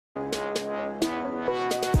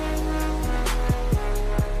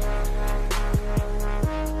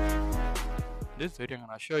this video, I'm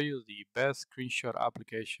going to show you the best screenshot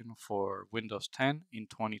application for Windows 10 in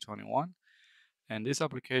 2021. And this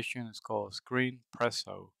application is called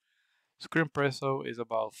Screenpresso. Screenpresso is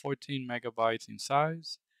about 14 megabytes in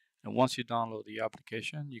size. And once you download the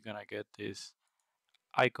application, you're going to get this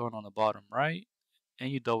icon on the bottom right. And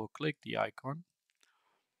you double click the icon.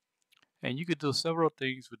 And you could do several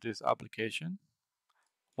things with this application.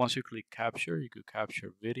 Once you click capture, you could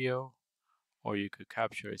capture video, or you could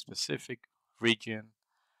capture a specific region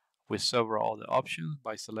with several other options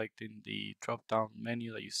by selecting the drop down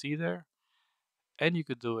menu that you see there. And you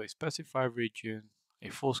could do a specified region, a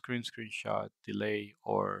full screen screenshot, delay,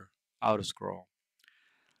 or auto scroll.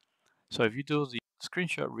 So if you do the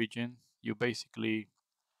screenshot region, you basically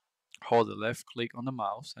hold the left click on the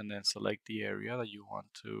mouse and then select the area that you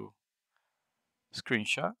want to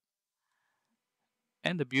screenshot.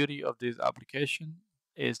 And the beauty of this application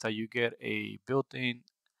is that you get a built-in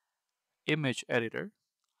image editor.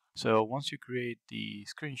 So once you create the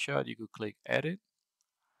screenshot, you could click edit,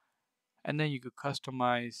 and then you could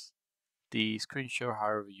customize the screenshot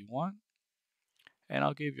however you want. And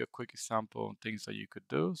I'll give you a quick example of things that you could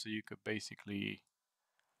do. So you could basically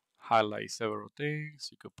highlight several things.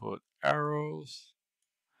 You could put arrows,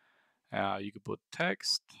 you could put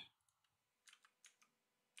text,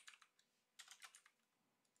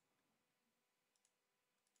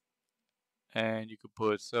 and you could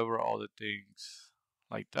put several other things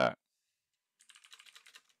like that.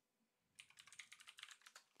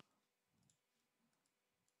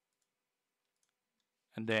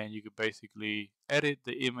 And then you could basically edit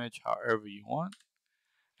the image however you want.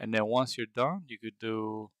 And then once you're done, you could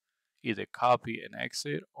do either copy and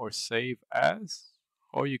exit or save as,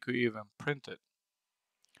 or you could even print it.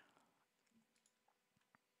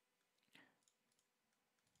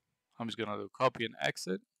 I'm just gonna do copy and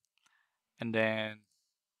exit, and then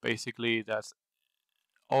basically that's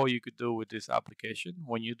all you could do with this application.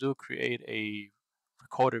 When you do create a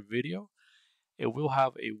recorded video, it will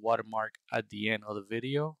have a watermark at the end of the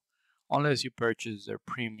video unless you purchase their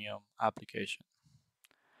premium application.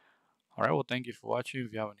 Alright, well, thank you for watching.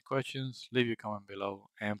 If you have any questions, leave your comment below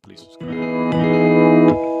and please subscribe.